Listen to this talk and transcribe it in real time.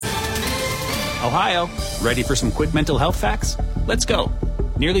Ohio, ready for some quick mental health facts? Let's go.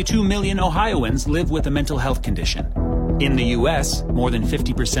 Nearly 2 million Ohioans live with a mental health condition. In the U.S., more than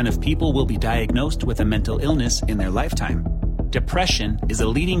 50% of people will be diagnosed with a mental illness in their lifetime. Depression is a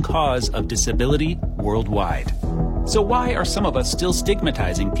leading cause of disability worldwide. So why are some of us still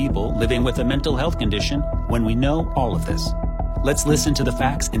stigmatizing people living with a mental health condition when we know all of this? Let's listen to the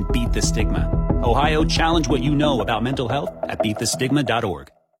facts and beat the stigma. Ohio, challenge what you know about mental health at beatthestigma.org.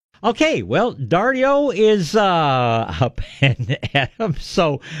 Okay, well, Dario is up and Adam,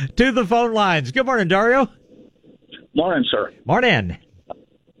 so to the phone lines. Good morning, Dario. Morning, sir. Morning.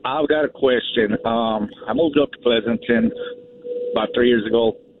 I've got a question. I moved up to Pleasanton about 3 years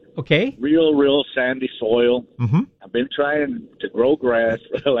ago. Okay. Real sandy soil. Mm-hmm. I've been trying to grow grass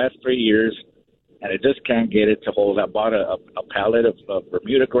for the last 3 years, and I just can't get it to hold. I bought a pallet of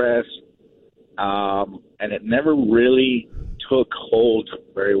Bermuda grass, and it never really took hold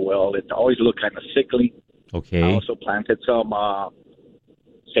very well. It always looked kind of sickly. Okay. I also planted some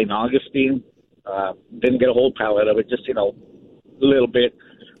St. Augustine. Didn't get a whole pallet of it, just, a little bit.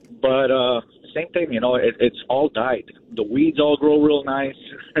 But same thing, it's all died. The weeds all grow real nice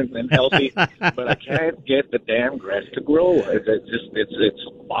and healthy, but I can't get the damn grass to grow. It's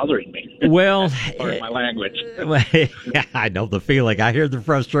bothering me. Well, pardon my language. I know the feeling. I hear the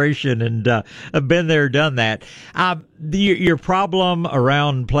frustration, and I've been there, done that. Your problem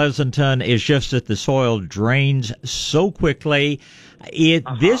around Pleasanton is just that the soil drains so quickly.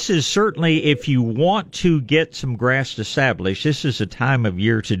 This is certainly, if you want to get some grass established, this is a time of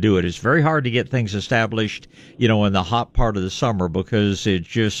year to do it. It's very hard to get things established, in the hot part of the summer because it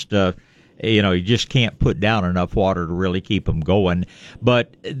just, you just can't put down enough water to really keep them going.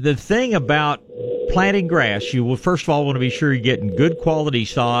 But the thing about planting grass, you will first of all want to be sure you're getting good quality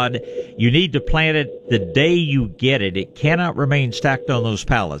sod. You need to plant it the day you get it. It cannot remain stacked on those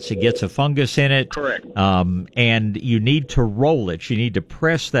pallets. It gets a fungus in it. Correct. And you need to roll it. You need to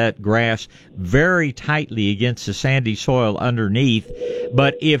press that grass very tightly against the sandy soil underneath.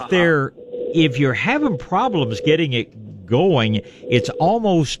 But if you're having problems getting it going, it's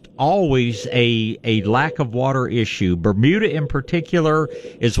almost always a lack of water issue. Bermuda in particular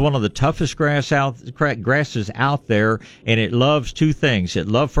is one of the toughest grasses out there, and it loves two things. It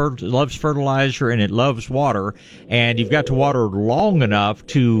loves fertilizer and it loves water, and you've got to water long enough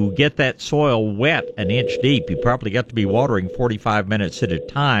to get that soil wet an inch deep. You probably got to be watering 45 minutes at a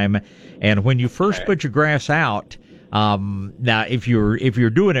time, and when you first put your grass out, now, if you're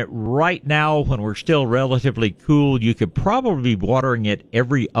doing it right now when we're still relatively cool, you could probably be watering it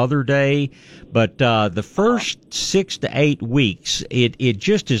every other day. But the first 6 to 8 weeks, it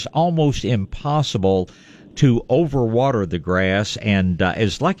just is almost impossible to overwater the grass. And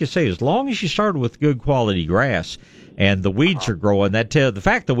like I say, as long as you start with good quality grass, and the weeds are growing, the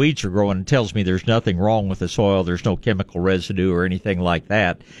fact the weeds are growing tells me there's nothing wrong with the soil. There's no chemical residue or anything like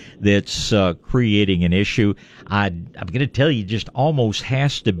that that's creating an issue. I'm going to tell you, just almost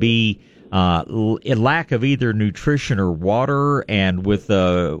has to be a lack of either nutrition or water. And with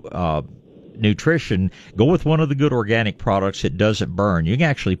nutrition, go with one of the good organic products that doesn't burn. You can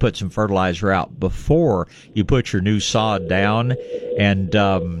actually put some fertilizer out before you put your new sod down, and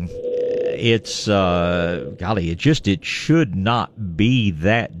it's it should not be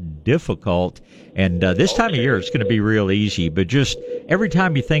that difficult. And this time of year, it's going to be real easy. But just every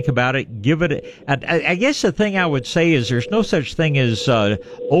time you think about it, give it. I guess the thing I would say is there's no such thing as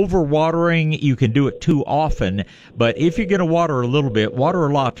overwatering. You can do it too often. But if you're going to water a little bit, water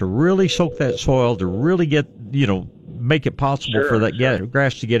a lot to really soak that soil, to really get, make it possible for that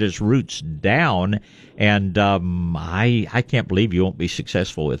grass to get its roots down. And I can't believe you won't be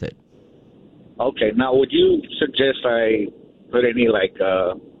successful with it. Okay. Now, would you suggest I put any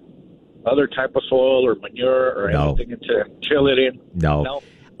other type of soil or manure or anything to chill it in? No.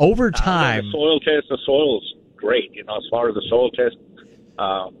 Over time, the soil is great. As far as the soil test,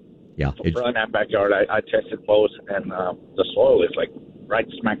 front and backyard, I tested both, and the soil is right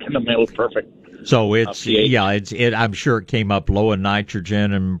smack in the middle, perfect. So I'm sure it came up low in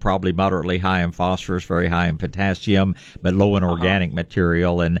nitrogen and probably moderately high in phosphorus, very high in potassium, but low in organic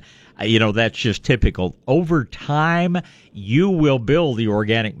material. And that's just typical. Over time, you will build the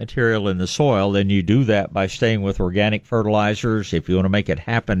organic material in the soil, and you do that by staying with organic fertilizers. If you want to make it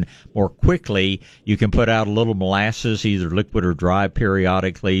happen more quickly, you can put out a little molasses, either liquid or dry,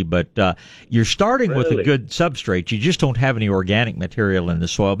 periodically. But you're starting with a good substrate. You just don't have any organic material in the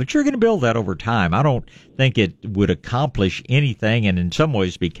soil, but you're going to build that over time. I don't think it would accomplish anything, and in some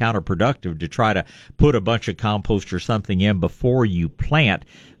ways be counterproductive to try to put a bunch of compost or something in before you plant,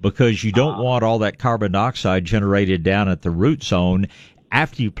 because you don't want all that carbon dioxide generated down at the root zone.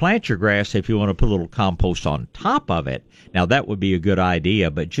 after you plant your grass, if you want to put a little compost on top of it, now that would be a good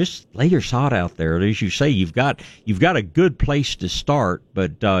idea. But just lay your sod out there. As you say, you've got a good place to start,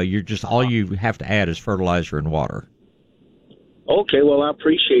 but you're just all you have to add is fertilizer and water. Okay, well, I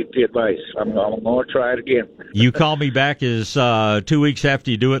appreciate the advice. I'm going to try it again. You call me back as 2 weeks after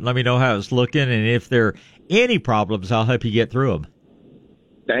you do it and let me know how it's looking. And if there are any problems, I'll help you get through them.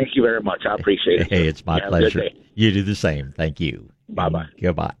 Thank you very much. I appreciate it. Hey, it's my pleasure. You do the same. Thank you. Bye-bye.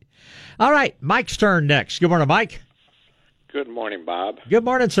 Goodbye. All right, Mike's turn next. Good morning, Mike. Good morning, Bob. Good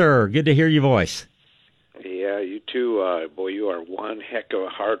morning, sir. Good to hear your voice. Yeah, you too. Boy, you are one heck of a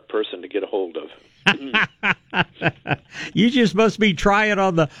hard person to get a hold of. You just must be trying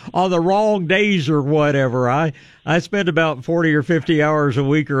on the wrong days or whatever. I spend about 40 or 50 hours a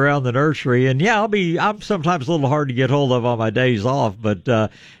week around the nursery, and yeah, I'm sometimes a little hard to get hold of on my days off, but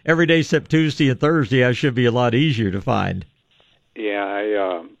every day except Tuesday and Thursday I should be a lot easier to find. Yeah,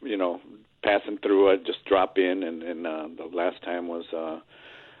 I passing through, I just drop in, and the last time was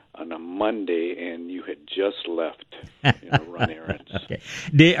on a Monday, and you had just left, run errands.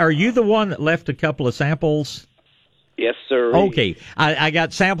 Okay. Are you the one that left a couple of samples? Yes, sir. Okay, I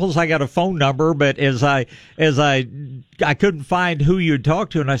got samples. I got a phone number, but as I couldn't find who you'd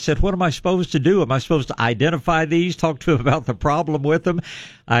talk to, and I said, "What am I supposed to do? Am I supposed to identify these? Talk to them about the problem with them?"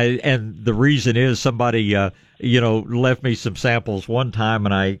 And the reason is somebody left me some samples one time,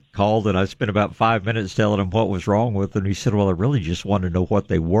 and I called and I spent about 5 minutes telling him what was wrong with them. He said, "Well, I really just wanted to know what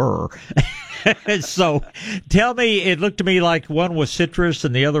they were." So, tell me, it looked to me like one was citrus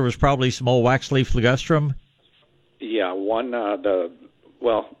and the other was probably some old waxleaf ligustrum. Yeah, one, all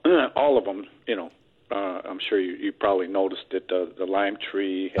of them, I'm sure you probably noticed it. The lime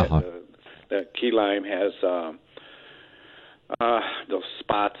tree, the key lime has those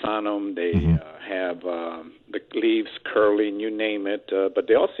spots on them. They have the leaves curling, you name it. But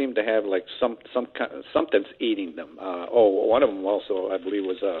they all seem to have like something's eating them. One of them also, I believe,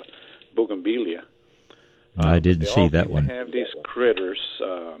 was bougainvillea. I didn't see that one. They have these critters.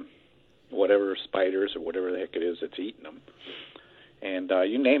 Whatever spiders or whatever the heck it is that's eating them. And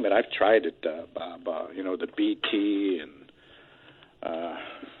you name it, I've tried it, Bob. The BT and,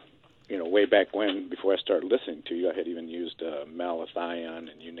 way back when, before I started listening to you, I had even used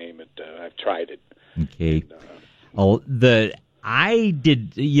malathion and you name it. I've tried it. Okay. The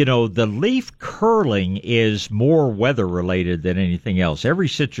leaf curling is more weather related than anything else. Every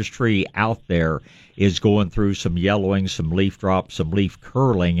citrus tree out there is going through some yellowing, some leaf drop, some leaf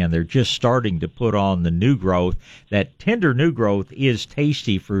curling, and they're just starting to put on the new growth. That tender new growth is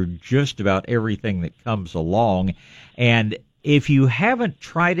tasty for just about everything that comes along. And if you haven't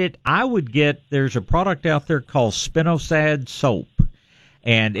tried it, there's a product out there called Spinosad soap.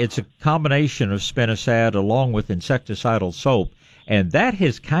 And it's a combination of spinosad along with insecticidal soap. And that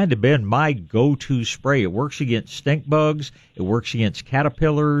has kind of been my go-to spray. It works against stink bugs. It works against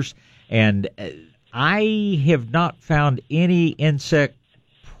caterpillars. And I have not found any insect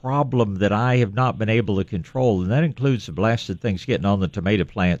problem that I have not been able to control. And that includes the blasted things getting on the tomato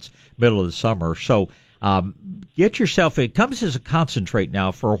plants middle of the summer. So get yourself, it comes as a concentrate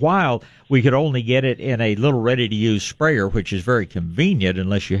now. For a while, we could only get it in a little ready-to-use sprayer, which is very convenient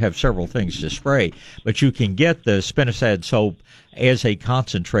unless you have several things to spray. But you can get the Spinosad soap as a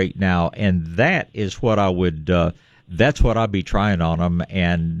concentrate now, and that is what I would, that's what I'd be trying on them.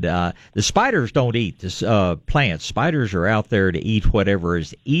 And the spiders don't eat this plants. Spiders are out there to eat whatever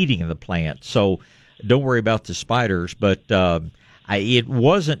is eating the plant. So don't worry about the spiders, but it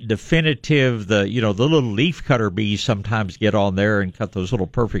wasn't definitive. The little leaf cutter bees sometimes get on there and cut those little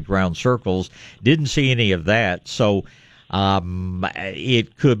perfect round circles. Didn't see any of that. So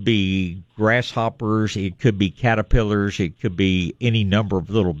it could be grasshoppers, it could be caterpillars, it could be any number of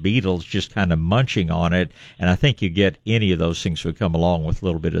little beetles just kind of munching on it. And I think you get any of those things would come along with a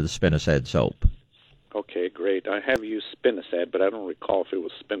little bit of the Spinosad soap. Okay, great. I have used Spinosad, but I don't recall if it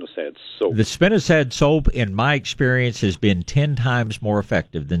was Spinosad soap. The Spinosad soap, in my experience, has been 10 times more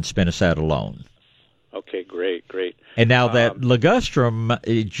effective than Spinosad alone. Okay, great. And now that ligustrum,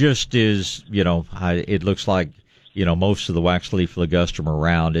 it just is, it looks like, most of the waxleaf ligustrum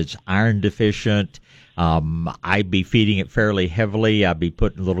around. It's iron deficient. I'd be feeding it fairly heavily. I'd be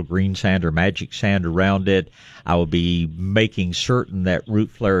putting a little green sand or magic sand around it. I would be making certain that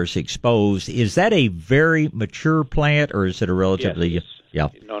root flare is exposed. Is that a very mature plant, or is it a relatively... Yes. Yeah.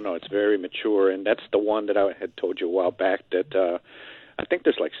 No, it's very mature, and that's the one that I had told you a while back that I think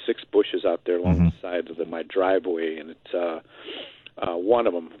there's like 6 bushes out there along the sides of my driveway, and it's one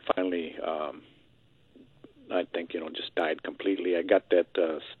of them finally... I think, just died completely. I got that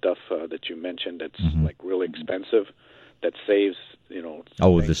stuff that you mentioned that's like really expensive, that saves,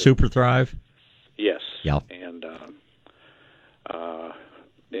 Oh, the Super Thrive? Yes. Yeah. And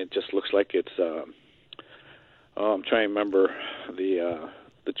it just looks like it's. I'm trying to remember the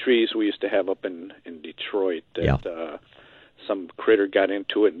trees we used to have up in Detroit that some critter got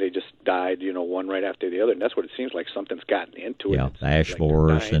into it and they just died, one right after the other. And that's what it seems like. Something's gotten into it. Yeah, the ash like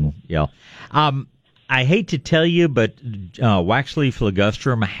borers I hate to tell you, but waxleaf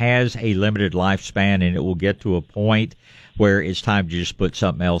ligustrum has a limited lifespan, and it will get to a point where it's time to just put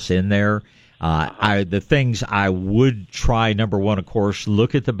something else in there. The things I would try, number one, of course,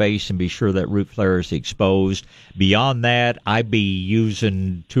 look at the base and be sure that root flare is exposed. Beyond that, I'd be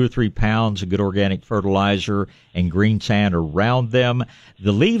using 2 or 3 pounds of good organic fertilizer and green sand around them.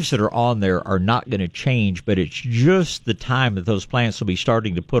 The leaves that are on there are not going to change, but it's just the time that those plants will be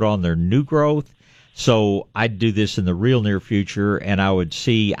starting to put on their new growth. So I'd do this in the real near future, and I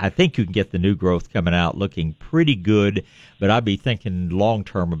think you can get the new growth coming out looking pretty good, but I'd be thinking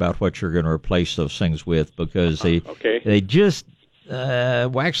long-term about what you're going to replace those things with, because they just,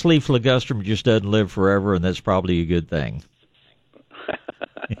 waxleaf ligustrum just doesn't live forever, and that's probably a good thing.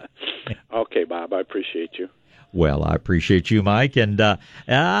 Okay, Bob, I appreciate you. Well, I appreciate you, Mike, and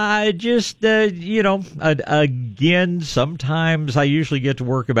again, sometimes I usually get to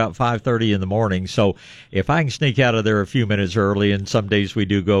work about 5:30 in the morning, so if I can sneak out of there a few minutes early, and some days we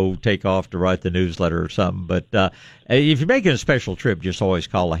do go take off to write the newsletter or something, but if you're making a special trip, just always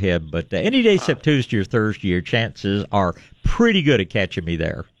call ahead. But any day except Tuesday or Thursday, your chances are pretty good at catching me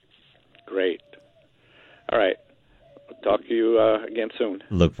there. Great. All right. I'll talk to you again soon.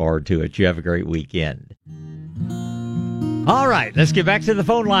 Look forward to it. You have a great weekend. All right, let's get back to the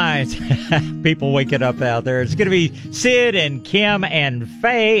phone lines. People waking up out there. It's going to be Sid and Kim and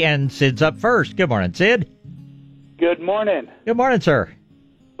Faye, and Sid's up first. Good morning, Sid. Good morning. Good morning, sir.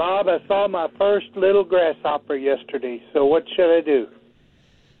 Bob, I saw my first little grasshopper yesterday, so what should I do?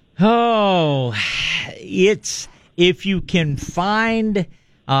 Oh, it's if you can find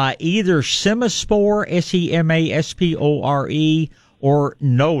either Semaspore, Semaspore, or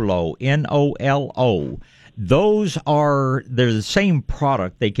Nolo, Nolo. They're the same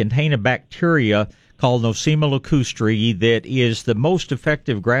product. They contain a bacteria called Nosema lacustri that is the most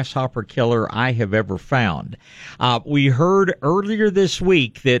effective grasshopper killer I have ever found. We heard earlier this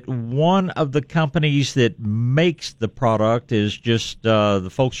week that one of the companies that makes the product is just the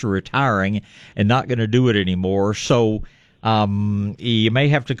folks are retiring and not going to do it anymore. So you may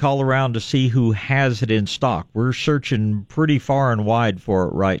have to call around to see who has it in stock. We're searching pretty far and wide for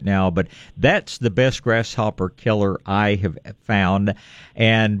it right now, but that's the best grasshopper killer I have found.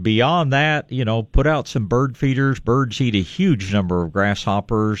 And beyond that, put out some bird feeders. Birds eat a huge number of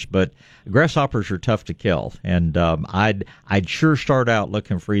grasshoppers, but grasshoppers are tough to kill. And I'd sure start out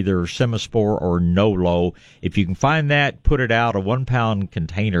looking for either Semaspore or Nolo. If you can find that, put it out. A 1 pound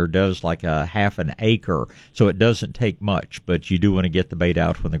container does like a half an acre, so it doesn't take much, but you do want to get the bait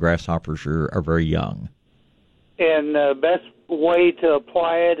out when the grasshoppers are very young. And the best way to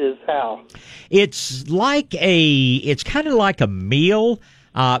apply it is how? It's kind of like a meal.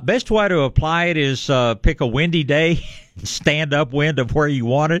 Best way to apply it is pick a windy day, stand upwind of where you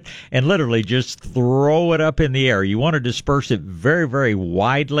want it, and literally just throw it up in the air. You want to disperse it very, very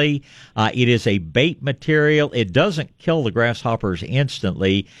widely. It is a bait material. It doesn't kill the grasshoppers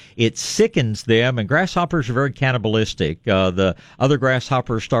instantly. It sickens them, and grasshoppers are very cannibalistic. The other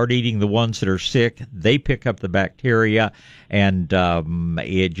grasshoppers start eating the ones that are sick. They pick up the bacteria, and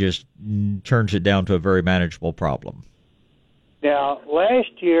it just turns it down to a very manageable problem. Now,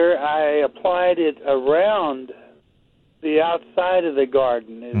 last year I applied it around the outside of the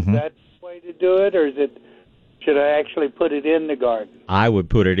garden. Is that the way to do it, or should I actually put it in the garden? I would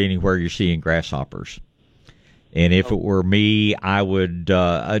put it anywhere you're seeing grasshoppers. And if it were me, I would,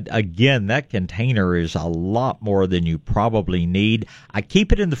 again, that container is a lot more than you probably need. I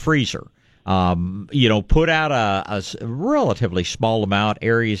keep it in the freezer. Put out a relatively small amount,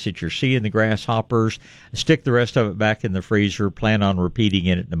 areas that you're seeing the grasshoppers, stick the rest of it back in the freezer, plan on repeating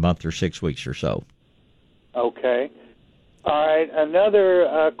it in a month or 6 weeks or so. Okay. All right.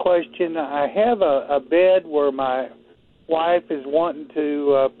 Another question. I have a bed where my wife is wanting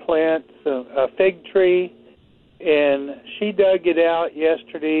to plant a fig tree, and she dug it out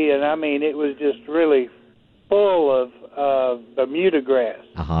yesterday, and it was just really full of Bermuda grass.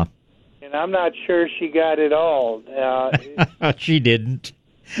 Uh-huh. And I'm not sure she got it all. She didn't.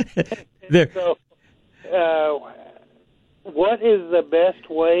 So, what is the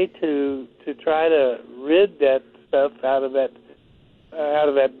best way to try to rid that stuff out of that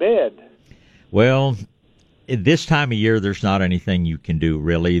bed? Well, at this time of year, there's not anything you can do,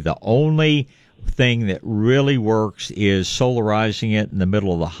 really. The only thing that really works is solarizing it in the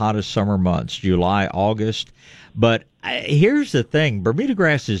middle of the hottest summer months, July, August. But here's the thing. Bermuda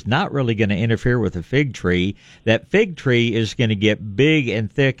grass is not really going to interfere with a fig tree. That fig tree is going to get big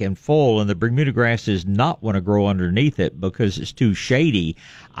and thick and full, and the Bermuda grass does not want to grow underneath it because it's too shady.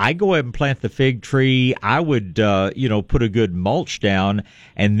 I go ahead and plant the fig tree. I would, put a good mulch down,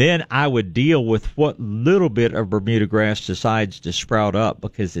 and then I would deal with what little bit of Bermuda grass decides to sprout up,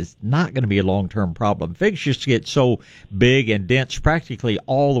 because it's not going to be a long-term problem. Figs just get so big and dense practically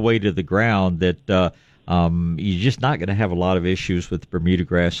all the way to the ground that you're just not going to have a lot of issues with the Bermuda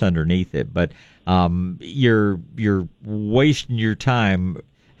grass underneath it. But you're wasting your time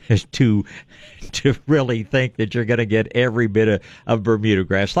to really think that you're going to get every bit of Bermuda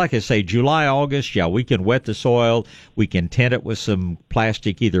grass. Like I say, July, August, yeah, we can wet the soil. We can tent it with some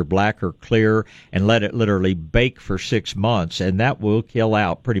plastic, either black or clear, and let it literally bake for 6 months, and that will kill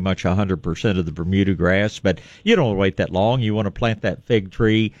out pretty much 100% of the Bermuda grass. But you don't wait that long. You want to plant that fig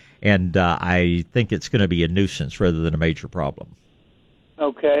tree, and I think it's going to be a nuisance rather than a major problem.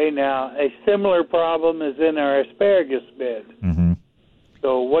 Okay, now a similar problem is in our asparagus bed. Mm-hmm.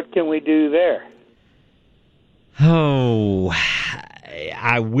 So what can we do there? Oh,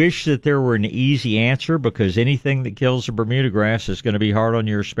 I wish that there were an easy answer, because anything that kills the Bermuda grass is going to be hard on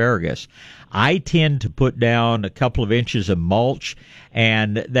your asparagus. I tend to put down a couple of inches of mulch,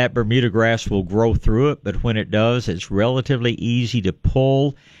 and that Bermuda grass will grow through it, but when it does, it's relatively easy to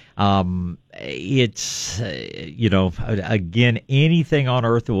pull. Again, anything on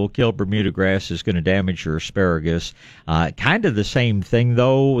earth that will kill Bermuda grass is going to damage your asparagus. Kind of the same thing,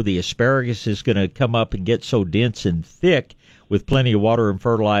 though. The asparagus is going to come up and get so dense and thick with plenty of water and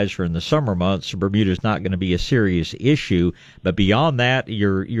fertilizer in the summer months. Bermuda is not going to be a serious issue. But beyond that,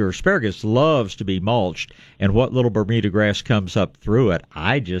 your asparagus loves to be mulched, and what little Bermuda grass comes up through it,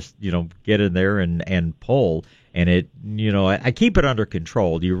 I just, get in there and pull. And I keep it under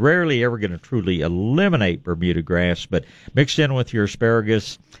control. You're rarely ever going to truly eliminate Bermuda grass, but mixed in with your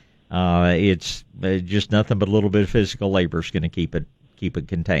asparagus, it's just nothing but a little bit of physical labor is going to keep it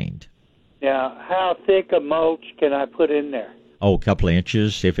contained. Now, how thick a mulch can I put in there? Oh, a couple of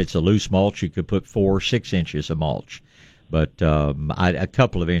inches. If it's a loose mulch, you could put 4 or 6 inches of mulch. But a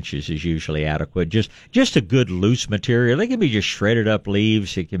couple of inches is usually adequate. Just a good loose material. It can be just shredded up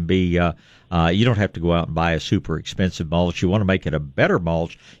leaves. It can be you don't have to go out and buy a super expensive mulch. You want to make it a better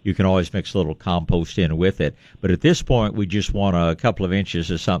mulch, you can always mix a little compost in with it. But at this point, we just want a couple of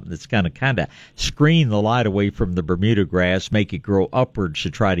inches of something that's going to kind of screen the light away from the Bermuda grass, make it grow upwards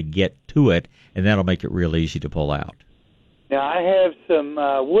to try to get to it, and that'll make it real easy to pull out. Now, I have some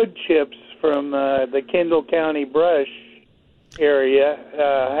wood chips from the Kendall County brush area.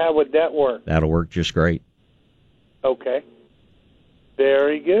 How would that work? That'll work just great. Okay.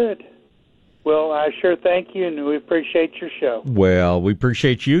 Very good. Well, I sure thank you, and we appreciate your show. Well, we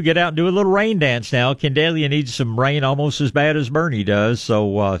appreciate you. Get out and do a little rain dance now. Kendalia needs some rain almost as bad as Bernie does,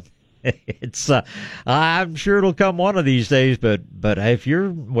 so it's I'm sure it'll come one of these days, but if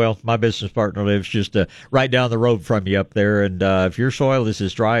my business partner lives just right down the road from you up there, and if your soil is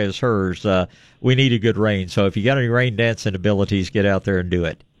as dry as hers, we need a good rain. So if you got any rain dancing abilities, get out there and do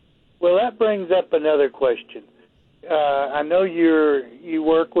it. Well, that brings up another question. I know you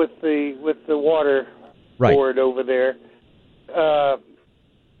work with the water board over there. How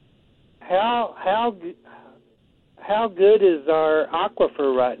good is our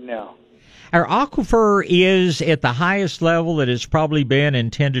aquifer right now? Our aquifer is at the highest level that it's probably been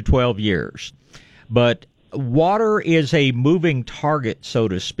in 10 to 12 years. But water is a moving target, so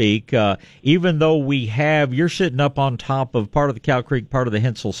to speak. Even though you're sitting up on top of part of the Cow Creek, part of the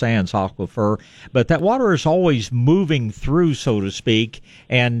Hensel Sands aquifer, but that water is always moving through, so to speak,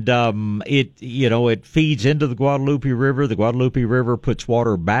 and it feeds into the Guadalupe River. The Guadalupe River puts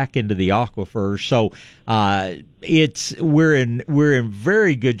water back into the aquifer, so we're in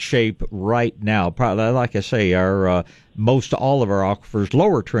very good shape right now. Probably, like I say, our most all of our aquifers.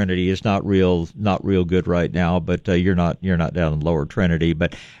 Lower Trinity is not real good right now, but you're not down in Lower Trinity.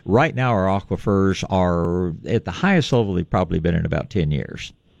 But right now our aquifers are at the highest level they've probably been in about 10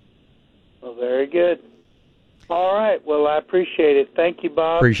 years. Well, very good. All right. Well, I appreciate it. Thank you,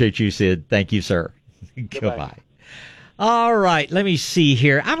 Bob. Appreciate you, Sid. Thank you, sir. Goodbye. All right, let me see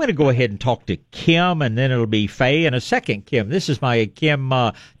here. I'm going to go ahead and talk to Kim, and then it'll be Faye and a second Kim. This is my Kim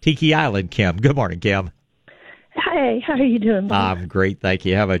Tiki Island Kim. Good morning, Kim. Hey, how are you doing, Bob? I'm great, thank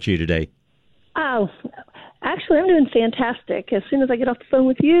you. How about you today? Oh, actually, I'm doing fantastic. As soon as I get off the phone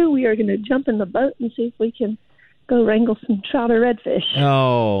with you, we are going to jump in the boat and see if we can go wrangle some trout or redfish.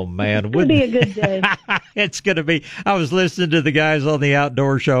 Oh, man. It's going to be a good day. It's going to be. I was listening to the guys on the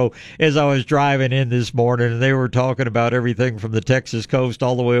outdoor show as I was driving in this morning, and they were talking about everything from the Texas coast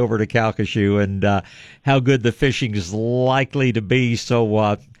all the way over to Calcasieu and how good the fishing is likely to be. So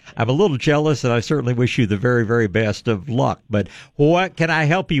I'm a little jealous, and I certainly wish you the very, very best of luck. But what can I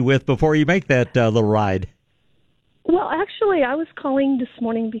help you with before you make that little ride? Well, actually, I was calling this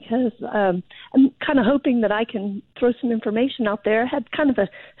morning because I'm kind of hoping that I can throw some information out there. I had kind of a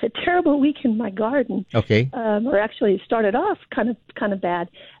terrible week in my garden. Okay. Or actually, it started off kind of bad.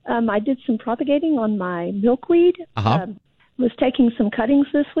 I did some propagating on my milkweed. Was taking some cuttings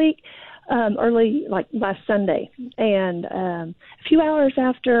this week, early, like last Sunday. And a few hours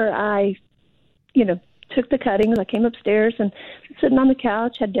after I, took the cuttings, I came upstairs and sitting on the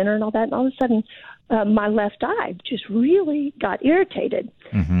couch, had dinner and all that, and all of a sudden, my left eye just really got irritated.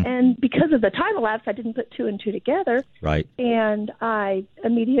 Mm-hmm. And because of the time lapse, I didn't put two and two together. Right. And I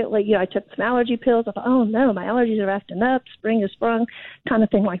immediately, I took some allergy pills. I thought, oh, no, my allergies are acting up. Spring has sprung, kind of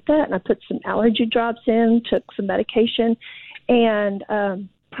thing like that. And I put some allergy drops in, took some medication, and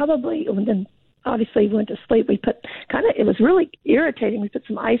probably, and then obviously went to sleep. We put it was really irritating. We put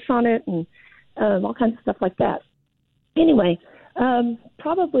some ice on it and all kinds of stuff like that. Anyway,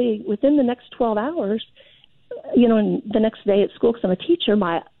 probably within the next 12 hours, and the next day at school, because I'm a teacher,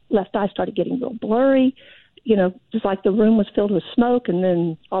 my left eye started getting real blurry, just like the room was filled with smoke. And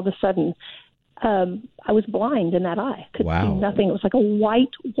then all of a sudden, I was blind in that eye. Could see nothing. It was like a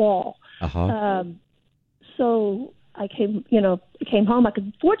white wall. Uh-huh. So I came home.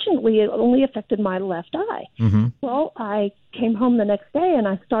 Fortunately, it only affected my left eye. Mm-hmm. Well, I came home the next day and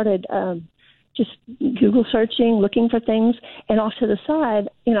I started, just Google searching, looking for things, and off to the side,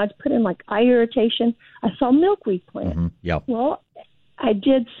 I'd put in like eye irritation. I saw milkweed plant. Mm-hmm. Yep. Well, I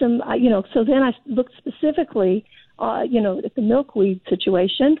did some, so then I looked specifically, at the milkweed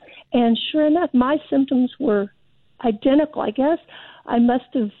situation, and sure enough, my symptoms were identical. I guess I must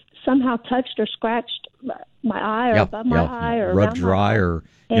have somehow touched or scratched my eye or above my eye or rubbed your eye or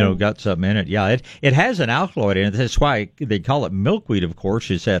got something in it. Yeah, it has an alkaloid in it. That's why they call it milkweed, of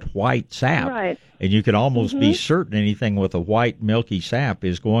course. It's that white sap. Right. And you can almost be certain anything with a white milky sap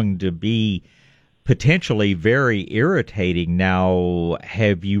is going to be potentially very irritating. Now,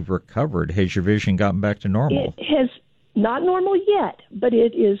 have you recovered? Has your vision gotten back to normal? It has not normal yet, but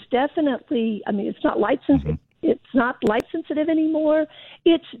it is definitely, it's not light sensitive. Mm-hmm. It's not light sensitive anymore.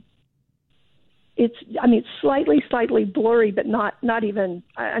 It's slightly blurry, but not even,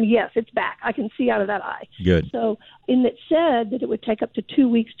 yes, it's back. I can see out of that eye. Good. So, and it said that it would take up to 2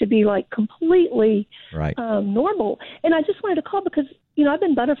 weeks to be like completely normal. And I just wanted to call because, I've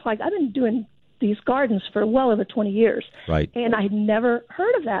been doing these gardens for well over 20 years. Right. And I had never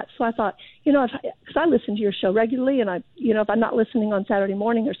heard of that. So I thought, because I listen to your show regularly, and if I'm not listening on Saturday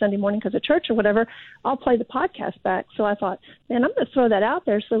morning or Sunday morning because of church or whatever, I'll play the podcast back. So I thought, man, I'm going to throw that out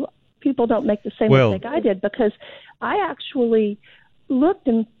there so people don't make the same mistake I did, because I actually looked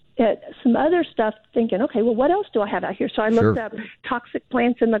at some other stuff thinking, okay, well, what else do I have out here? So I looked up toxic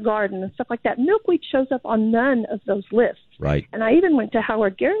plants in the garden and stuff like that. Milkweed shows up on none of those lists. Right. And I even went to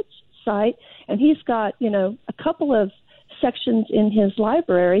Howard Garrett's site, and he's got, a couple of sections in his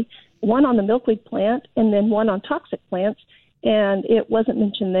library, one on the milkweed plant and then one on toxic plants, and it wasn't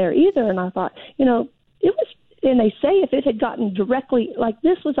mentioned there either. And I thought, it was, and they say if it had gotten directly, like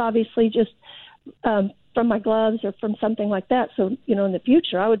this was obviously just from my gloves or from something like that. So, in the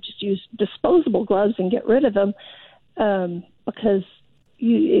future, I would just use disposable gloves and get rid of them because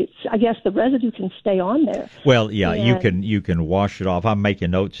I guess the residue can stay on there. Well, yeah, you can wash it off. I'm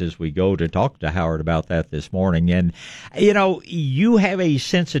making notes as we go to talk to Howard about that this morning. And, you have a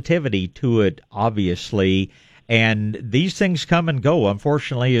sensitivity to it, obviously. And these things come and go.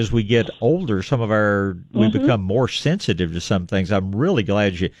 Unfortunately, as we get older, we become more sensitive to some things. I'm really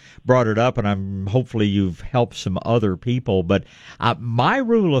glad you brought it up, and hopefully you've helped some other people. But my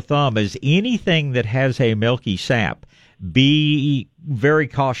rule of thumb is anything that has a milky sap, be very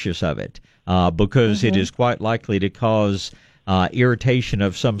cautious of it because it is quite likely to cause irritation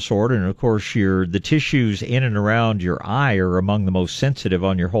of some sort. And of course, the tissues in and around your eye are among the most sensitive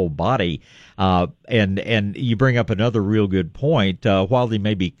on your whole body. And you bring up another real good point. While they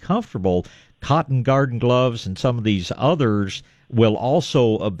may be comfortable, cotton garden gloves and some of these others will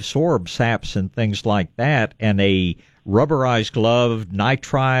also absorb saps and things like that. And a rubberized glove,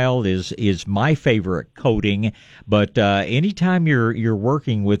 nitrile is my favorite coating. But anytime you're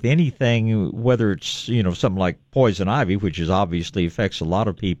working with anything, whether it's something like poison ivy, which is obviously affects a lot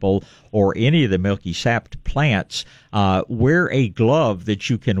of people, or any of the milky sapped plants, wear a glove that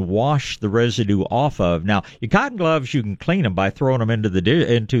you can wash the residue off of. Now, your cotton gloves, you can clean them by throwing them into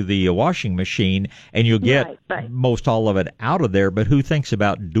the washing machine, and you'll get most all of it out of there. But who thinks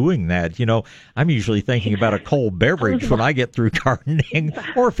about doing that? I'm usually thinking about a cold beverage when I get through gardening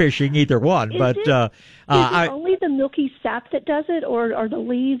or fishing, either one. Is it only the milky sap that does it, or are the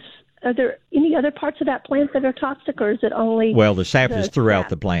leaves? Are there any other parts of that plant that are toxic, or is it only? Well, the sap is throughout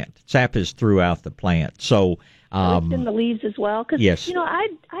the plant. Sap is throughout the plant. So it's in the leaves as well? Cause, yes. I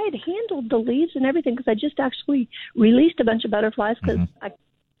had handled the leaves and everything because I just actually released a bunch of butterflies because I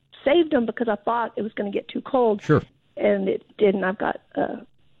saved them because I thought it was going to get too cold. Sure. And it didn't. I've got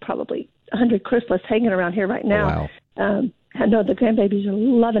probably 100 chrysalis hanging around here right now. Oh, wow. I know the grandbabies are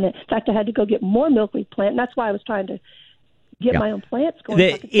loving it. In fact, I had to go get more milkweed plant, and that's why I was trying to get my own plants going.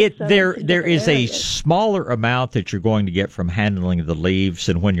 There is a smaller amount that you're going to get from handling the leaves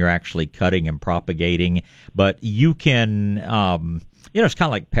than when you're actually cutting and propagating, but you can, it's kind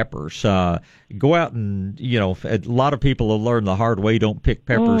of like peppers. Go out and, a lot of people will learn the hard way, don't pick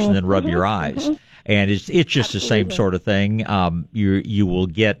peppers and then rub your eyes. And it's just the same sort of thing. You will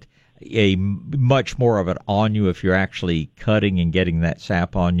get a much more of it on you if you're actually cutting and getting that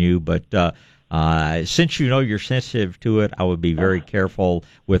sap on you, but since you're sensitive to it, I would be very careful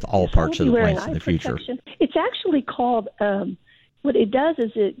with all parts of the plants in the future. It's actually called, what it does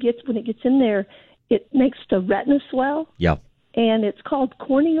is when it gets in there, it makes the retina swell. Yeah. And it's called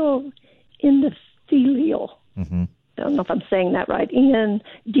corneal endothelial. I don't know if I'm saying that right.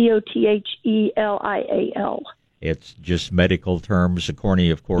 Endothelial. It's just medical terms. The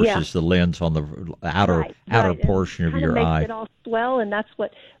cornea, of course, is the lens on the outer portion of your eye. It makes it all swell, and that's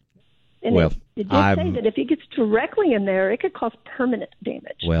what... And it did say that if it gets directly in there, it could cause permanent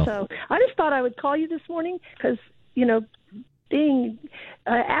damage. So I just thought I would call you this morning because, being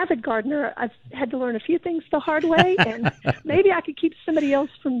an avid gardener, I've had to learn a few things the hard way, and maybe I could keep somebody else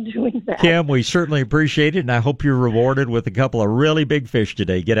from doing that. Kim, we certainly appreciate it, and I hope you're rewarded with a couple of really big fish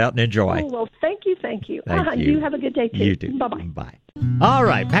today. Get out and enjoy. Oh, well, thank you. Thank you. You have a good day, too. You too. Bye-bye. Bye. All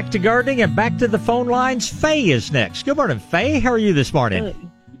right, back to gardening and back to the phone lines. Faye is next. Good morning, Faye. How are you this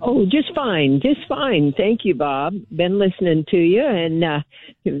morning? Oh, just fine. Thank you, Bob. Been listening to you, and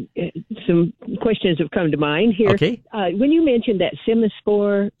some questions have come to mind here. Okay. When you mentioned that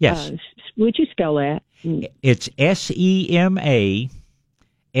Semaspore, yes. Would you spell that? It's SEMASPORE.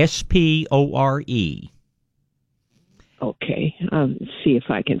 Okay, see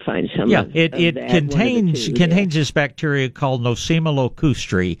if I can find some. Yeah, it contains this bacteria called Nosema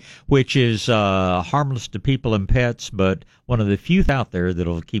locustri, which is harmless to people and pets, but one of the few out there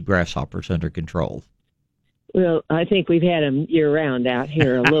that'll keep grasshoppers under control. Well, I think we've had them year-round out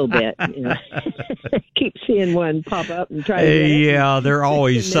here a little bit. Keep seeing one pop up and try to yeah, there are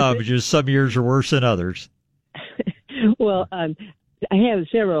always some. Just some years are worse than others. Well, I have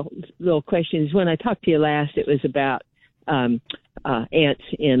several little questions. When I talked to you last, it was about ants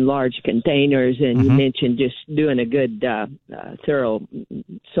in large containers, and you mentioned just doing a good thorough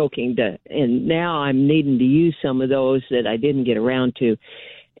soaking and now I'm needing to use some of those that I didn't get around to,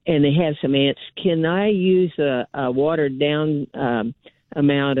 and they have some ants. Can I use a watered down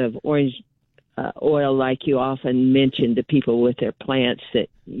amount of orange oil like you often mention to people with their plants that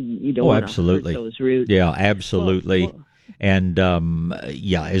you don't want to hurt those roots? Yeah, absolutely. And,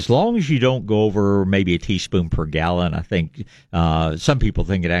 as long as you don't go over maybe a teaspoon per gallon, I think some people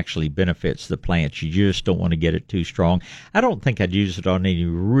think it actually benefits the plants. You just don't want to get it too strong. I don't think I'd use it on any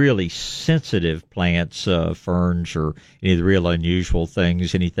really sensitive plants, ferns, or any of the real unusual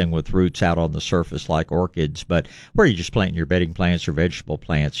things, anything with roots out on the surface like orchids. But where you just plant your bedding plants or vegetable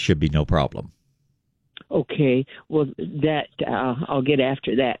plants should be no problem. Okay, well, that I'll get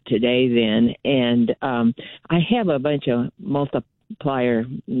after that today then. And I have a bunch of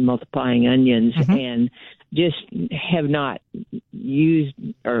multiplying onions, and just have not used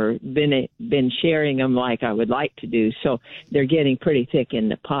or been sharing them like I would like to do. So they're getting pretty thick in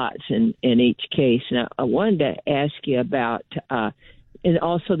the pots in each case. Now, I wanted to ask you about, and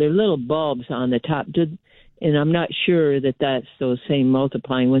also there are little bulbs on the top. And I'm not sure that that's those same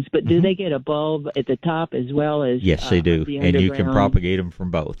multiplying ones, but do they get a bulb at the top as well as Yes, they do, and you can propagate them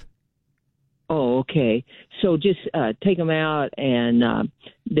from both. Oh, okay. So just take them out, and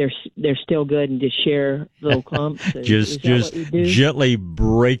they're still good, and just share little clumps. just gently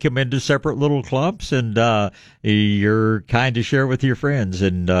break them into separate little clumps, and you're kind to share with your friends,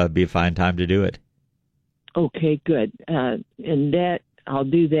 and be a fine time to do it. Okay, good. And that I'll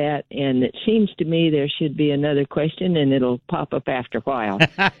do that. And it seems to me there should be another question, and it'll pop up after a while.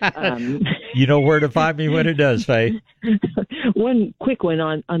 You know where to find me when it does, Faye. One quick one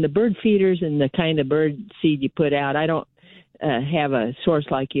on the bird feeders and the kind of bird seed you put out. I don't have a source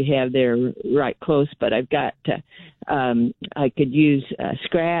like you have there right close, but I've got I could use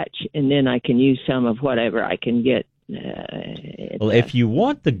scratch, and then I can use some of whatever I can get. Well, if you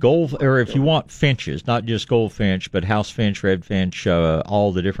want if you want finches, not just goldfinch, but house finch, red finch,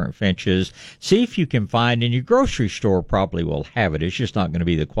 all the different finches, see if you can find, and your grocery store probably will have it. It's just not going to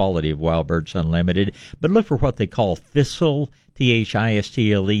be the quality of Wild Birds Unlimited, but look for what they call thistle,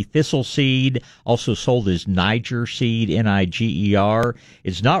 Thistle, thistle seed, also sold as Niger seed, Niger.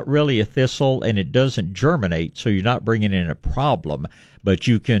 It's not really a thistle, and it doesn't germinate, so you're not bringing in a problem. But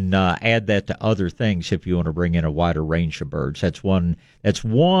you can add that to other things if you want to bring in a wider range of birds. That's one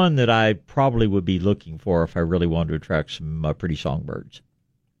that I probably would be looking for if I really wanted to attract some pretty songbirds.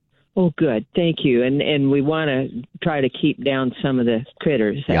 Oh, good. Thank you. And we want to try to keep down some of the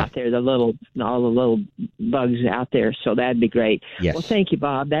critters out there, all the little bugs out there. So that'd be great. Yes. Well, thank you,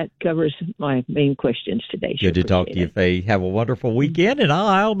 Bob. That covers my main questions today. Good to talk to you, Faye. Have a wonderful weekend, and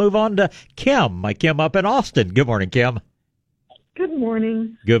I'll move on to Kim. My Kim up in Austin. Good morning, Kim. Good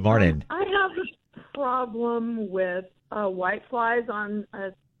morning. Good morning. I have a problem with whiteflies on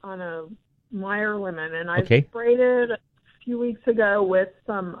a Meyer lemon, and I sprayed it few weeks ago with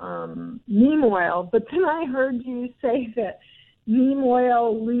some neem oil, but then I heard you say that neem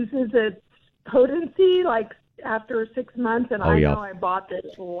oil loses its potency like after 6 months, and I know I bought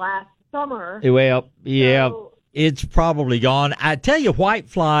this last summer. Well, it's probably gone. I tell you,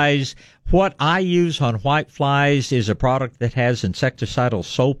 whiteflies, what I use on whiteflies is a product that has insecticidal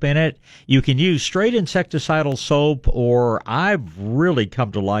soap in it. You can use straight insecticidal soap, or I've really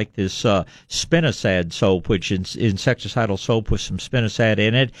come to like this spinosad soap, which is insecticidal soap with some spinosad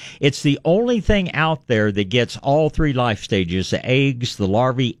in it. It's the only thing out there that gets all three life stages, the eggs, the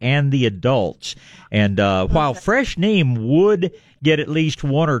larvae, and the adults. And while fresh neem would get at least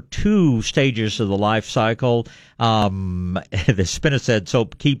one or two stages of the life cycle, the spinosad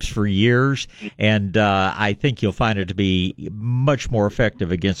soap keeps for years, and I think you'll find it to be much more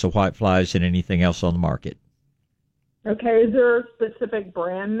effective against the whiteflies than anything else on the market. Okay, is there a specific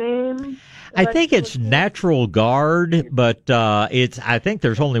brand name? I think it's Natural Guard, but I think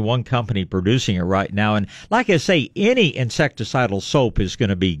there's only one company producing it right now. And like I say, any insecticidal soap is going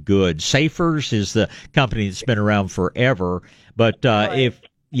to be good. Safers is the company that's been around forever. But if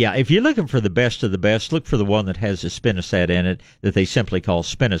you're looking for the best of the best, look for the one that has a spinosad in it that they simply call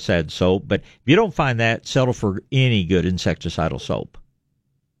spinosad soap. But if you don't find that, settle for any good insecticidal soap.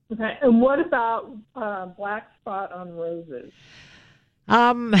 Okay, and what about black spot on roses?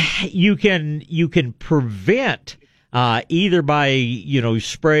 You can prevent either by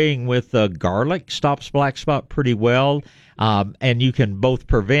spraying with garlic, stops black spot pretty well, and you can both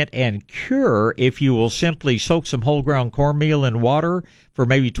prevent and cure if you will simply soak some whole ground cornmeal in water for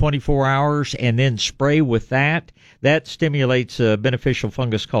maybe 24 hours and then spray with that. That stimulates a beneficial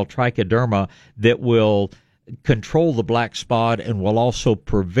fungus called trichoderma that will control the black spot and will also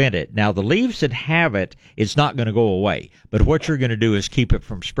prevent it. Now, the leaves that have it, it's not going to go away. But what you're going to do is keep it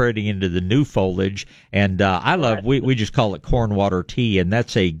from spreading into the new foliage. And we just call it corn water tea, and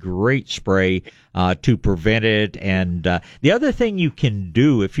that's a great spray to prevent it. And the other thing you can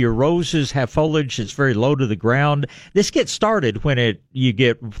do, if your roses have foliage that's very low to the ground, this gets started when you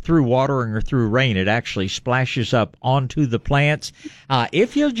get through watering or through rain. It actually splashes up onto the plants.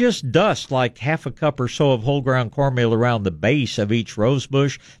 If you'll just dust like half a cup or so of whole ground cornmeal around the base of each rose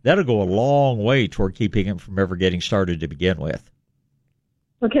bush, that'll go a long way toward keeping it from ever getting started to begin with.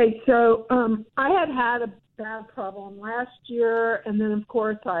 Okay, so I had a bad problem last year, and then, of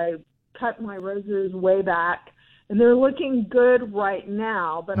course, I cut my roses way back, and they're looking good right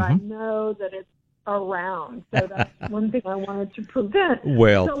now, but I know that it's around. So that's one thing I wanted to prevent.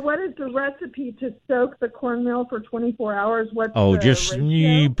 Well, so what is the recipe to soak the cornmeal for 24 hours? What's just ratio?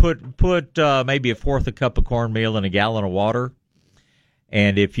 You put maybe a fourth a cup of cornmeal in a gallon of water.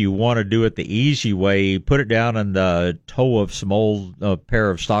 And if you want to do it the easy way, put it down in the toe of some old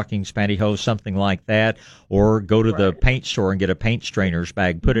pair of stockings, pantyhose, something like that, or go to the paint store and get a paint strainer's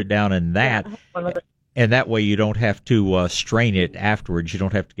bag. Put it down in that, and that way you don't have to strain it afterwards. You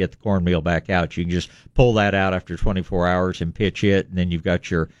don't have to get the cornmeal back out. You can just pull that out after 24 hours and pitch it, and then you've got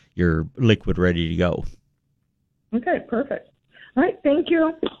your liquid ready to go. Okay, perfect. All right, thank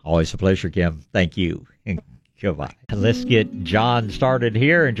you. Always a pleasure, Kim. Thank you. Goodbye. Let's get John started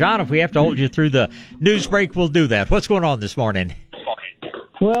here. And, John, if we have to hold you through the news break, we'll do that. What's going on this morning?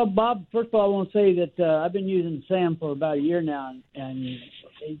 Well, Bob, first of all, I want to say that I've been using Sam for about a year now, and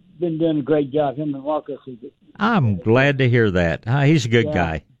he's been doing a great job. Him and Marcus. I'm glad to hear that. He's a good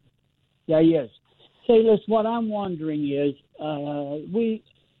guy. Yeah, he is. Say, listen, what I'm wondering is,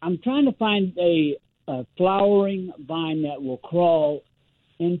 I'm trying to find a flowering vine that will crawl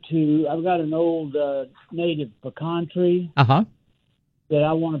into. I've got an old native pecan tree. Uh-huh. That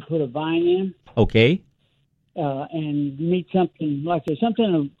I want to put a vine in. Okay. And meet something like this,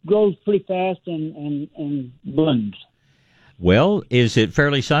 something that grows pretty fast and blooms. Well, is it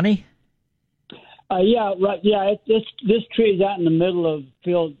fairly sunny? Yeah, right. Yeah, this tree is out in the middle of the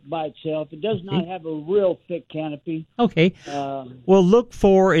field by itself. It does not have a real thick canopy. Okay. Well, look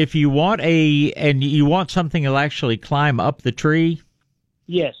for, if you want and you want something that'll actually climb up the tree.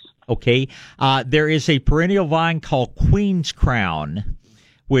 Yes. Okay. There is a perennial vine called Queen's Crown,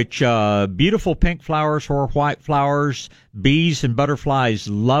 which beautiful pink flowers or white flowers. Bees and butterflies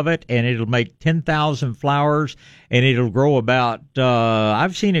love it, and it'll make 10,000 flowers, and it'll grow about,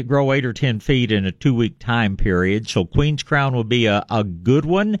 I've seen it grow 8 or 10 feet in a 2-week time period, so Queen's Crown will be a good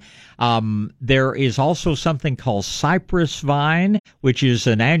one. There is also something called cypress vine, which is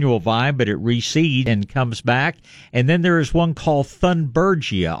an annual vine, but it reseeds and comes back. And then there is one called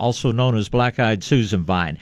Thunbergia, also known as black-eyed Susan vine.